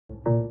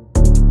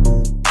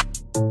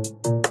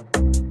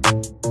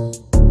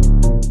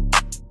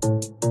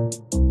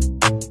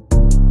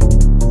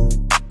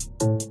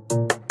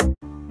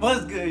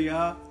What's good,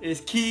 y'all?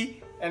 It's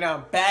Key, and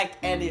I'm back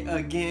at it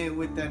again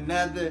with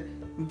another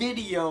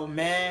video,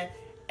 man.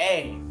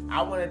 Hey,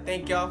 I want to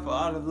thank y'all for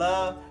all the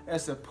love and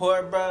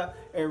support, bro.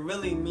 It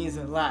really means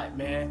a lot,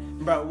 man.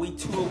 Bro, we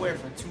 2 away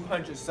from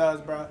 200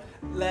 subs, bro.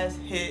 Let's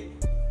hit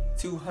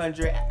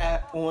 200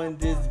 on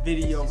this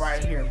video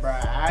right here, bro,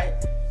 alright?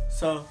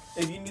 So,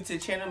 if you're new to the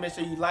channel, make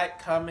sure you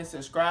like, comment,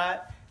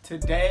 subscribe.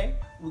 Today,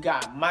 we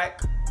got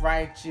Mike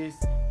Righteous,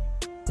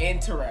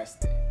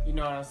 Interesting. You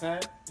know what I'm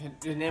saying?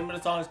 The name of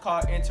the song is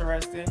called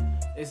Interesting.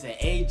 It's an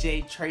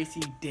AJ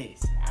Tracey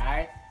diss,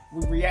 alright?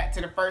 We react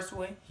to the first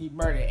one, he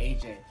murdered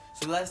AJ.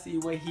 So let's see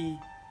what he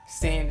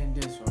saying in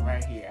this one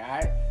right here,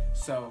 alright?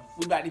 So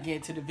we about to get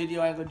into the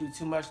video. I ain't gonna do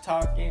too much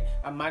talking.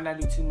 I might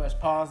not do too much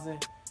pausing.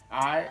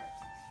 Alright?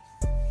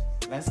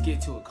 Let's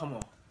get to it. Come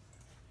on.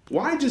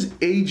 Why does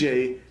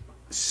AJ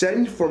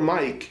send for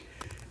Mike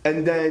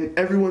and then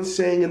everyone's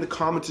saying in the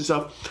comments and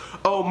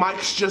stuff, oh,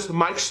 Mike's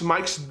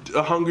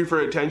hungry for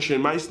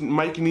attention.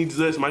 Mike needs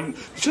this. Mike,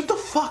 shut the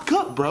fuck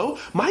up, bro.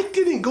 Mike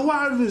didn't go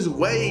out of his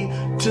way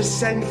to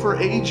send for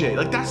AJ.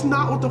 Like, that's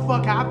not what the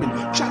fuck happened.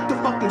 Check the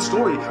fucking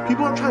story.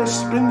 People are trying to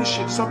spin this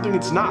shit something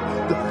it's not.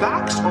 The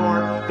facts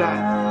are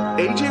that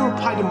AJ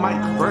replied to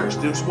Mike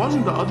first. This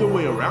wasn't the other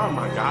way around,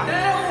 my guy.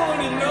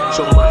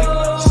 So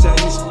Mike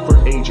sends for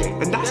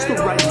AJ, and that's the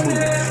right move.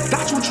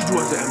 That's what you do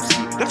as an MC.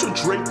 That's what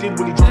Drake did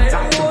when he dropped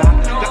back to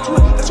back.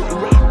 That's what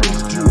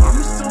rappers do.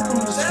 I'm still from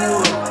the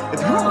school of, if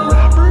you're a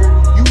rapper,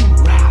 you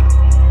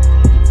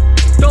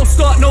rap. Don't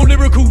start no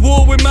lyrical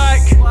war with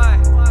Mike. Why?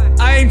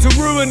 I aim to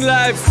ruin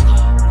lives.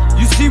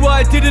 You see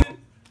why I didn't?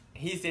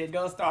 He said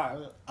don't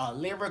start a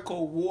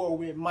lyrical war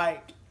with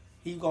Mike.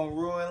 He gonna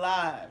ruin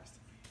lives.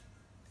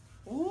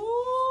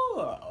 Ooh,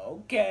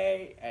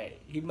 okay. Hey,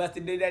 he must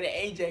have did that to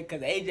AJ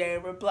because AJ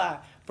ain't reply.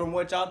 From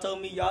what y'all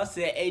told me, y'all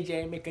said AJ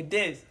ain't make a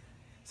diss.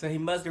 So he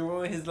must have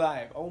ruined his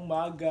life. Oh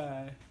my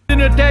God.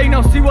 In a day,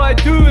 now see what I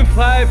do in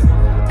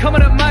 5.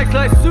 Coming at Mike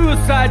like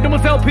suicide. No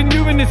one's helping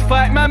you in this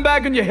fight. Man,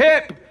 bag on your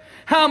hip.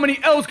 How many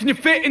L's can you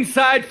fit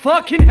inside?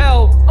 Fucking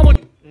hell.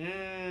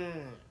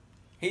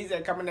 He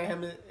said coming at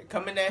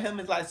him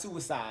is like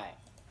suicide.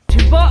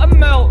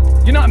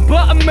 Buttermilk, you're nothing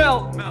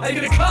buttermilk. Are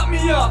you gonna cut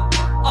me up?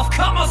 I've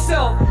cut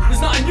myself.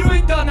 There's nothing you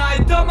ain't done, I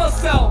ain't done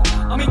myself.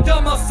 I mean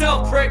done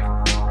myself, prick.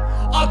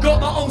 I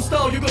got my own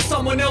style, you got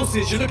someone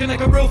else's. You're looking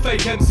like a real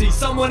fake MC,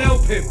 someone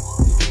help him.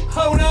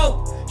 Oh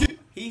no.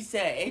 He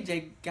said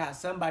AJ got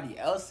somebody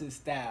else's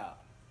style.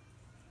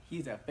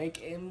 He's a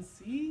fake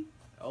MC?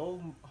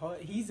 Oh,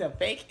 he's a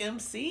fake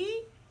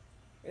MC?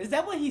 Is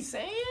that what he's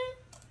saying?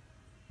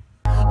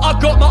 I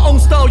got my own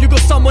style, you got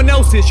someone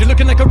else's. You're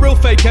looking like a real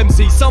fake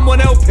MC, someone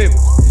help him.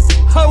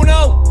 Oh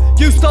no,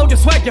 you stole your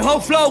swag, your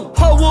whole flow,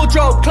 whole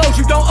wardrobe, clothes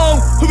you don't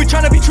own. Who we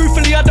trying to be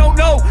truthfully, I don't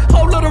know.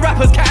 Whole lot of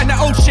rappers catting that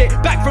old shit,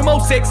 back from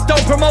 06,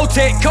 don't promote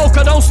it. Coke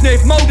I don't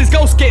sniff, mold is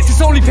ghost skits.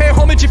 It's only pay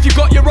homage if you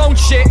got your own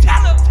shit.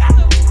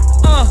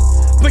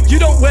 But you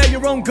don't wear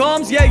your own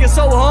garms, yeah, you're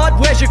so hard.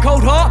 Where's your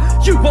cold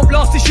heart? You won't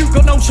last this, you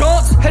got no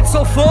chance. Head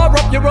so far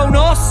up your own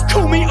arse.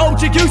 Call me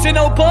OG using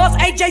old bars.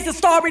 AJ's a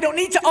star, we don't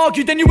need to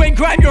argue. Then you ain't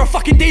grime, you're a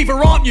fucking diva,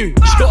 aren't you?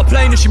 She got a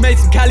plane and she made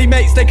some Cali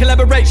mates. They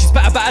collaborate, she's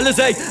better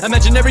Alizé.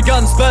 Imaginary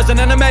guns, Spurs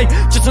and anime.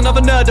 Just another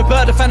nerd, a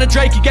bird, a fan of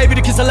Drake. He gave you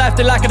the kiss of life,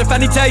 they lack of the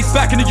fanny taste.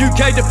 Back in the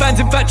UK, the fans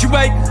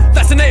infatuate.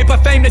 Fascinated by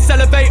fame, they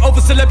salivate over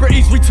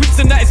celebrities. Retweets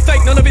and that is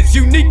fake, none of it's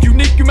unique.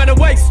 You man a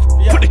waste.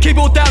 Put the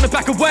keyboard down and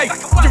back away.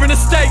 You're in a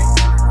state.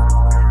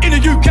 In the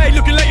UK,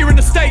 looking like you're in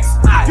the States.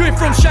 You ain't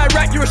from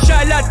Chirac, you're a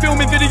shy lad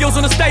filming videos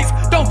on the States.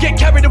 Don't get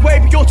carried away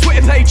with your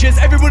Twitter pages.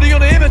 Everybody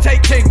on the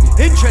imitate thing.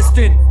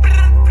 Interesting.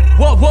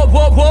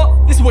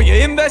 What? This is what you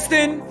invest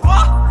in?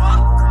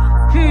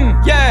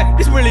 Yeah,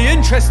 it's really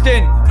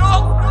interesting.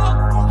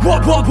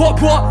 What?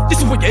 This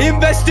is what you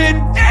invest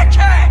in?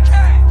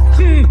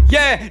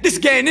 Yeah, this is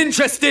getting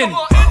interesting.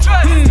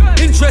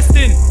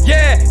 Interesting,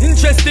 yeah,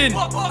 interesting.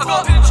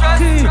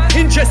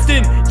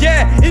 Interesting,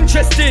 yeah,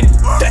 interesting.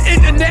 The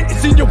internet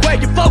is in your way.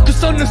 You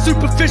focus on the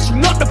superficial,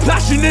 not the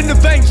passion in the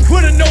veins. You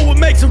wouldn't know what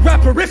makes a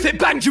rapper if it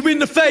banged you in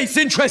the face.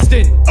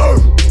 Interesting.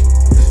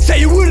 Say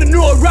you wouldn't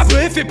know a rapper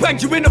if it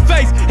banged you in the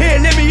face. Here,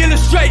 let me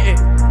illustrate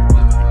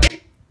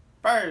it.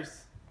 First,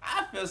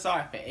 I feel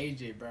sorry for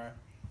AJ, bro.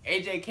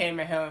 AJ came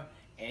at him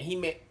and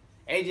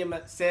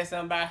AJ said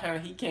something about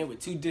him. He came with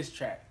 2 diss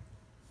tracks.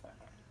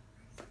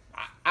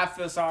 I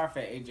feel sorry for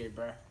AJ,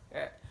 bro.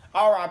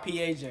 R.I.P.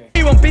 AJ.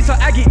 He won't be so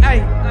aggy,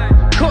 ayy.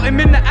 Caught him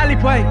in the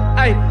alleyway,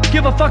 ayy.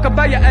 Give a fuck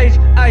about your age,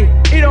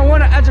 ayy. He don't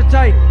wanna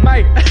agitate,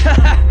 mate.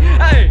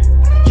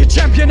 Ayy. You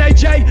champion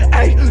AJ,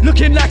 ayy.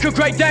 Looking like a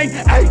great Dane,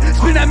 ayy.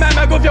 Spin that man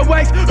back off your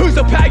waist. Who's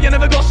the pag? You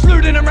never got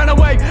slewed in and ran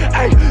away,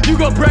 ayy. You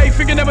got brave,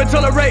 figure never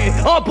tolerated.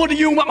 I'll body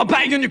you and want my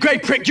batty on your grey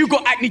prick. You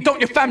got acne, don't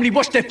your family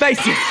wash their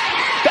faces?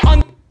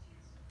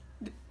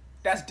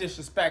 That's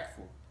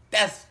disrespectful.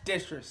 That's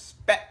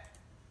disrespect.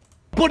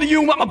 Body you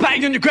and want my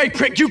batty on your grey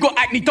prick. You got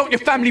acne, don't your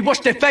family wash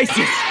their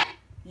faces?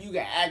 You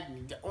got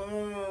acne.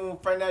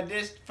 From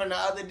the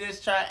other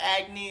diss track,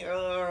 acne.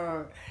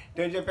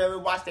 Did your family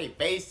wash their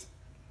face?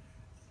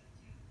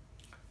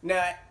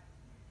 Now,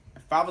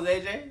 if I was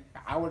AJ,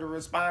 I would have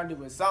responded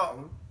with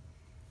something.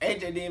 AJ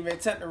didn't even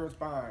attempt to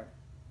respond.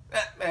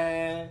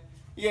 Man,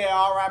 yeah,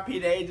 R.I.P.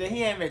 to AJ.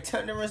 He ain't even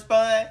attempt to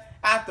respond.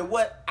 After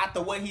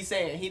what he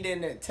saying, he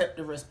didn't attempt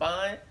to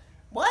respond.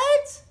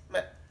 What?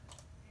 Man.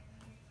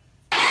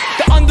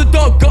 The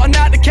underdog gotten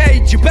out the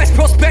cage. Your best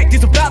prospect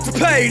is about to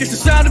pay. It's the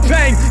sound of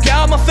pain. Get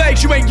out of my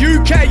face. You ain't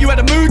UK. You had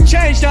a mood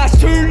change. Now it's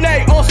too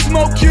late. I'll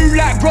smoke you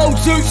like road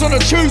suits on a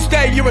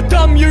Tuesday. You're a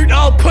dumb mute.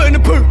 I'll put in the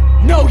boot.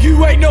 No,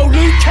 you ain't no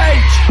Luke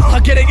Cage.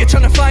 I get it, you're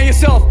trying to find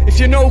yourself.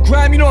 If you know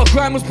grime, you know how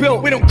grime was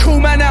built. We don't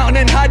cool man out and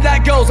then hide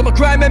like goals. I'm a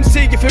grime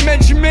MC, if you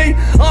mention me,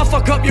 I'll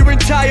fuck up your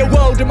entire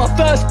world. In my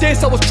first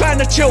diss, I was trying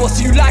to chill. I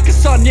see you like a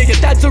son, yeah, your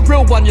dad's a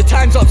real one. Your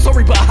time's up,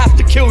 sorry, but I have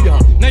to kill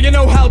ya. Now you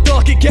know how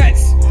dark it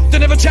gets.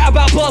 Don't ever chat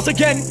about bars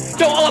again.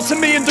 Don't answer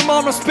me and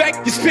demand respect.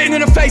 You're spitting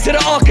in the face of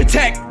the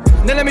architect.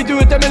 Now let me do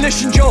a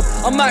demolition job.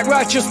 I'm Mike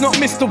Righteous, not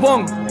Mr.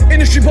 Wong.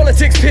 Industry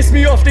politics piss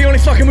me off. They only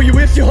fucking with you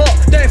if you're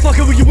hot. They ain't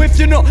fucking with you if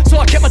you're not. So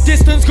I kept my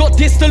distance, got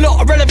dissed a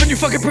lot. Irrelevant, you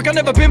fucking prick, I've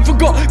never been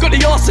forgot. Got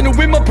the arsenal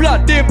in my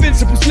blood, the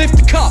invincibles lift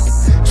the cup.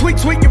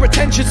 Tweet, your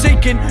attention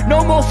seeking.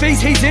 No more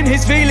fees, he's in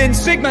his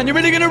feelings. Big man, you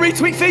really gonna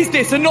retweet fees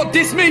this and not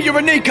diss me? You're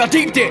a neek, I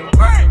deeped it.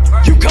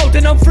 You cold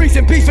and I'm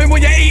freezing, beefing while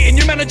you're eating.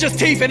 Your man are just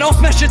teething, I'll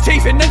smash your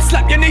teeth in, then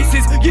slap your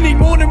nieces. You need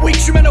more than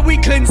weeks, you men are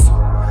weaklings.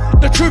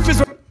 The truth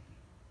is...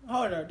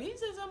 Hold on,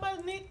 these are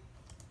somebody's neck.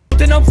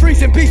 Then I'm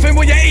freezing, beefing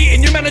while you're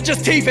eating. Your man are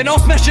just teething. I'll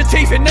smash your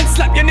teeth and then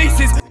slap your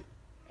nieces.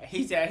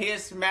 He said he'll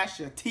smash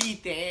your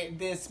teeth and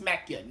then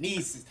smack your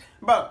nieces.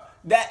 Bro,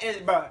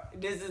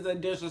 this is a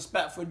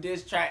disrespectful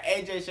diss track.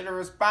 AJ should have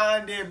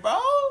responded,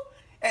 bro.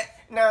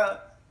 Now,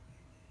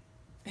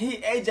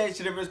 AJ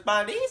should have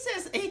responded. He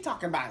says he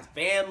talking about his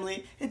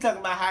family. He talking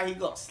about how he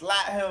gonna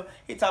slap him.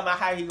 He talking about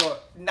how he gonna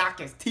knock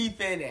his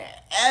teeth in and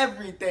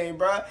everything,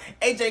 bro.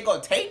 AJ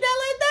gonna take that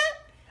like that?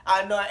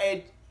 I know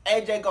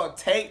AJ gonna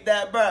take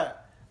that, bruh.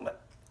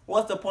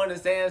 What's the point of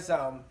saying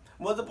something?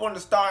 What's the point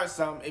of starting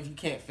something if you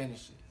can't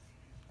finish it?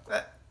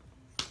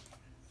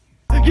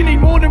 You need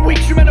more than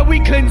weeks, you men are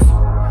weaklings.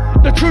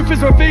 The truth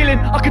is revealing.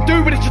 I could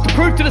do with it just to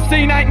prove to the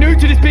scene I ain't new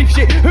to this beef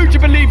shit. Who'd you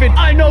believe in?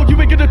 I know you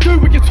ain't gonna do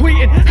what you're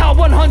tweeting. How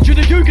 100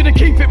 are you gonna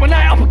keep it when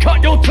I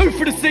uppercut your tooth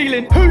through the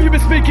ceiling? Who you been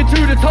speaking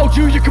to that told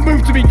you you can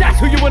move to me? That's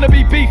who you wanna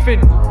be beefing.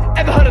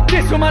 Ever heard of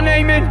this with my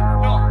name in?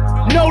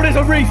 No, there's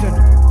a reason.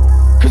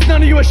 Cause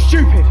none of you are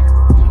stupid.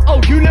 Oh,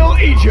 you little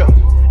idiot.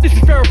 This is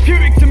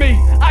therapeutic to me.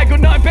 I ain't got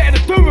nothing better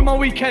to do with my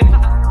weekend.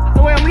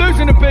 The way I'm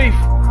losing the beef,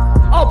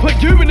 I'll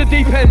put you in the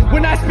deep end.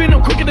 When I spin,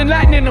 I'm quicker than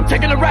lightning. I'm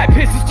taking the right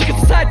piss, it's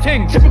chicken side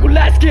ting. Typical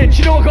light skin,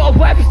 you know I got a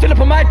wipe still up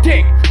on my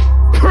dick.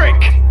 Prick.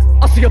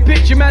 I see a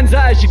bitch in man's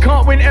eyes. You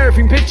can't win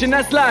everything, bitch, and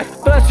that's life.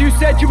 First you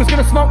said you was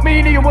gonna smoke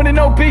me, now you wanted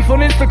no beef on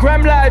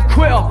Instagram Live.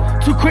 Quitter,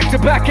 too quick to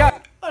back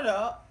out. Hold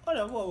up,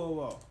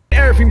 whoa.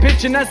 Everything,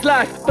 bitch, and that's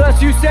life.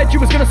 First you said you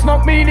was gonna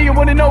smoke me, now you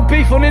wanted no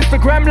beef on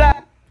Instagram Live.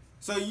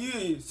 So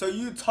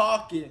you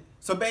talking.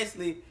 So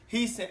basically,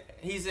 he said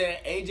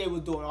AJ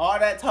was doing all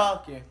that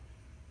talking,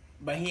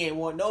 but he ain't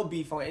want no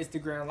beef on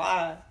Instagram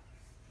Live.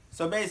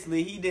 So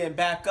basically, he didn't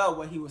back up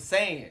what he was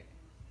saying.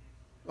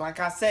 Like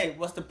I said,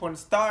 what's the point of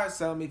starting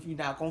something if you're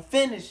not gonna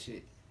finish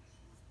it?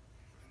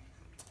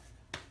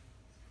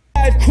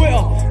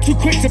 Quitter, too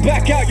quick to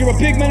back out. You're a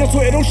big man on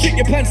Twitter. Don't shit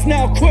your pants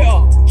now.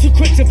 Quitter, too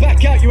quick to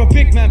back out. You're a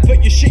big man,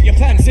 but you shit your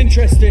pants.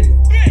 Interesting.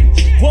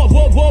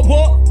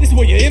 What? This is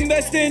what you're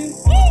investing.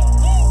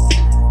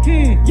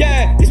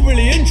 Yeah, it's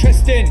really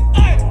interesting.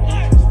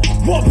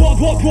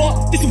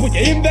 What? This is what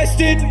you're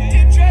invested.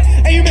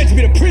 And you meant to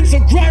be the prince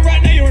of grime,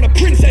 right now you're on a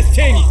princess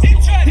ting.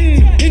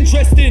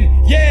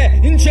 Interesting. Yeah,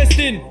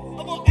 interesting.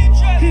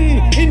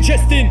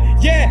 Interesting.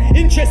 Yeah,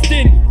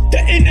 interesting. The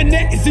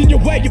internet is in your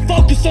way. You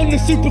focus on the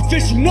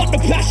superficial, not the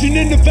passion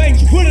in the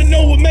veins. You wouldn't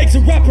know what makes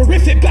a rapper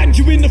if it banged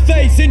you in the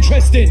face.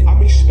 Interesting.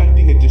 I'm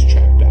expecting a diss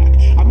track back.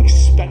 I'm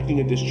expecting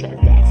a diss track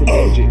back from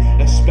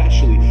AJ,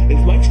 especially if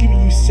Mike's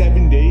giving you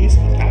 7 days.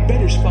 That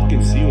better's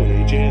fucking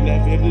sealing, AJ. And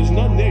if there's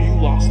none there, you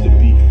lost the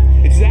beef.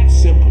 It's that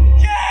simple.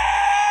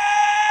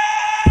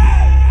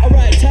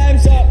 Alright,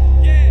 time's up.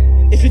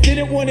 If you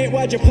didn't want it,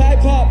 why'd you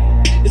pipe up?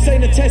 This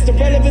ain't a test of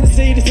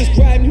relevancy, this is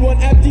grime. You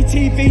want Abdi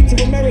TV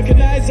to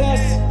Americanize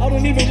us? I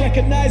don't even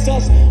recognize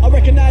us. I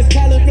recognize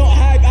talent, not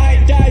hype. I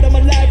ain't died, I'm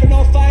alive and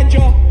I'll find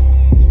ya.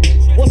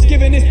 What's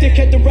giving this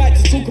dickhead the right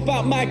to talk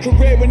about my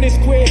career when it's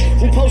queer?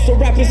 We post a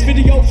rapper's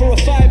video for a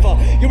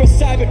 $5. You're a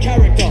cyber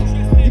character.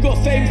 You got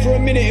fame for a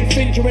minute and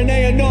think you're an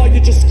A&R.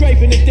 You're just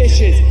scraping the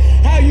dishes.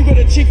 How you got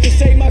a cheek to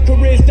say my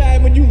career's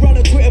dying when you run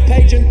a Twitter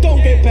page and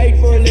don't get paid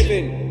for a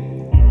living?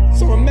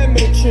 So remember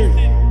the truth.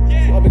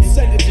 That's what I've been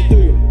sent to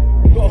do.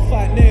 We've got to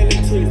fight nail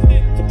and tooth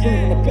to prove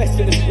I'm the best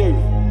in this group.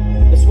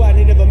 That's why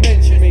they never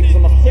mention me, because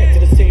I'm a threat to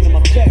the scene, I'm a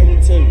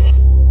veteran too.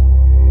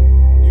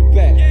 You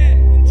bet.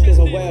 If there's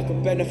a way I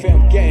can benefit,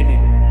 I'm getting it.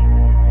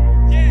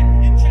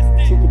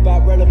 Talk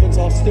about relevance,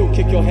 I'll still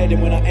kick your head in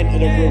when I enter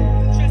the room.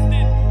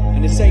 And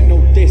And this ain't no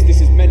diss, this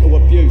is mental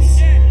abuse.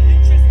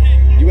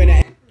 You ain't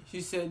a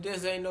She said,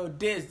 this ain't no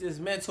diss, this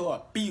mental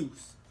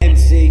abuse.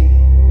 MC.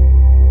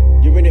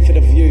 You're in it for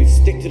the views.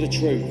 Stick to the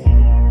truth.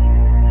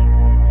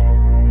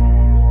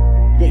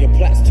 You got your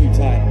plaits too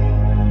tight.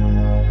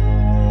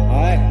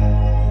 Alright?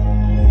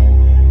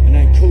 And I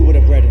ain't cool with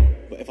a brethren.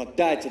 But if I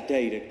died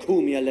today, then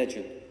call me a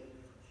legend.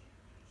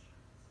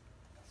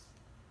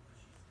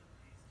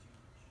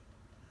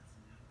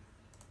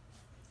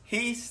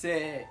 He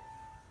said,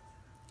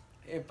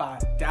 if I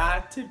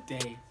die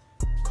today,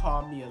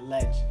 call me a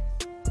legend.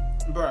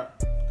 Bruh.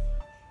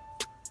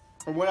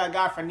 From what I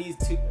got from these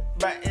two,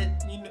 but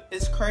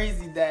it's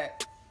crazy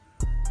that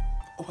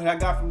what I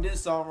got from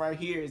this song right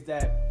here is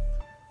that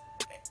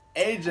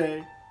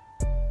AJ,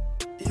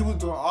 he was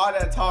doing all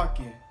that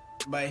talking,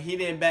 but he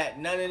didn't back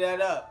none of that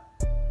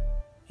up.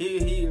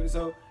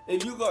 So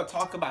if you go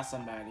talk about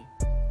somebody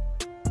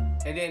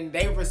and then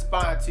they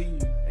respond to you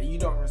and you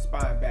don't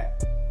respond back,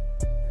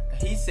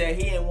 he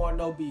said he ain't want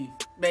no beef.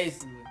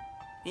 Basically,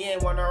 he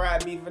ain't want no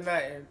right beef or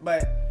nothing.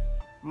 But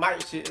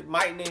Mike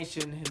name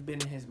shouldn't have been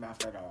in his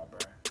mouth at all, bro.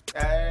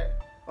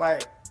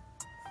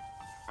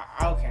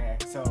 Okay,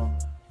 so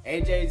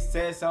AJ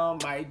said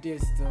something, Mike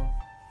dissed him.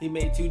 He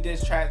made 2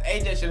 diss tracks.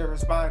 AJ should have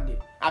responded.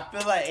 I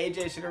feel like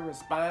AJ should have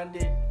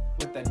responded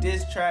with a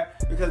diss track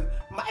because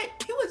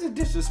Mike, he wasn't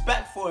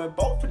disrespectful in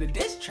both of the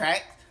diss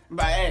tracks.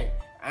 But hey,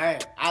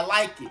 I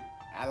like it.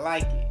 I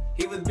like it.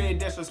 He was being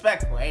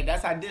disrespectful. Hey,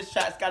 that's how diss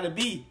tracks gotta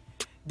be.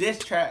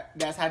 That's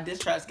how diss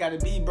tracks gotta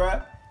be,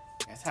 bruh.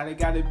 That's how they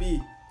gotta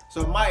be.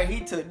 So Mike,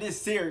 he took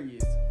this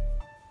serious.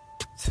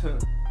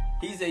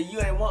 He said, you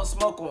ain't want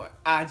smoke on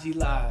IG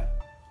Live.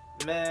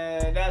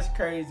 Man, that's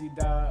crazy,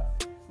 dog.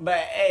 But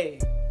hey,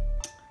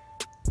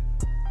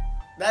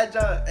 that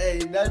joint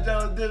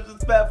was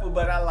disrespectful,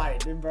 but I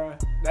liked it, bro.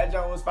 That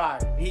joint was fire.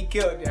 He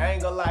killed it. I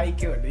ain't gonna lie, he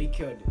killed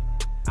it.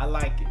 I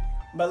like it.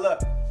 But look,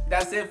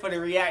 that's it for the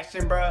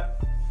reaction, bro.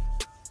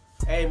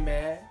 Hey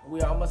man,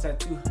 we almost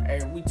at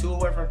we 2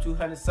 away from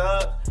 200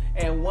 subs,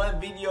 and one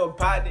video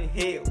about to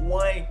hit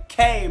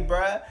 1K,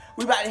 bruh.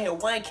 We about to hit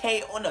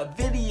 1K on a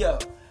video.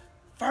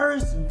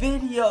 First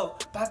video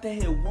about to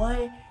hit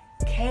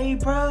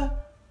 1K, bruh.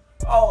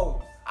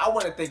 Oh, I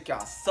want to thank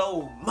y'all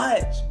so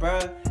much,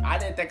 bruh. I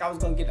didn't think I was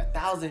gonna get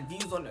 1,000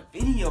 views on the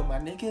video, my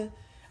nigga.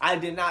 I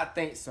did not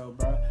think so,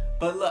 bruh.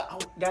 But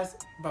look, that's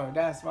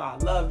why I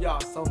love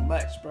y'all so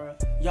much,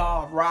 bruh.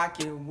 Y'all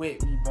rocking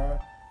with me,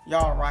 bruh.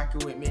 Y'all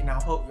rocking with me, and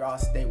I hope y'all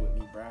stay with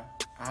me, bruh.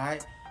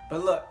 Alright?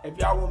 But look, if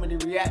y'all want me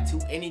to react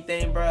to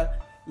anything, bruh,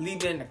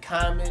 leave it in the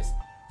comments.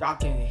 Y'all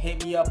can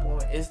hit me up on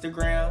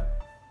Instagram,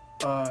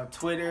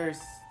 Twitter,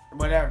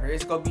 whatever.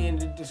 It's gonna be in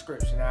the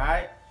description,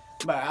 alright?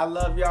 But I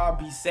love y'all.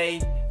 Be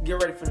safe. Get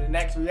ready for the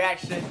next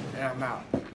reaction, and I'm out.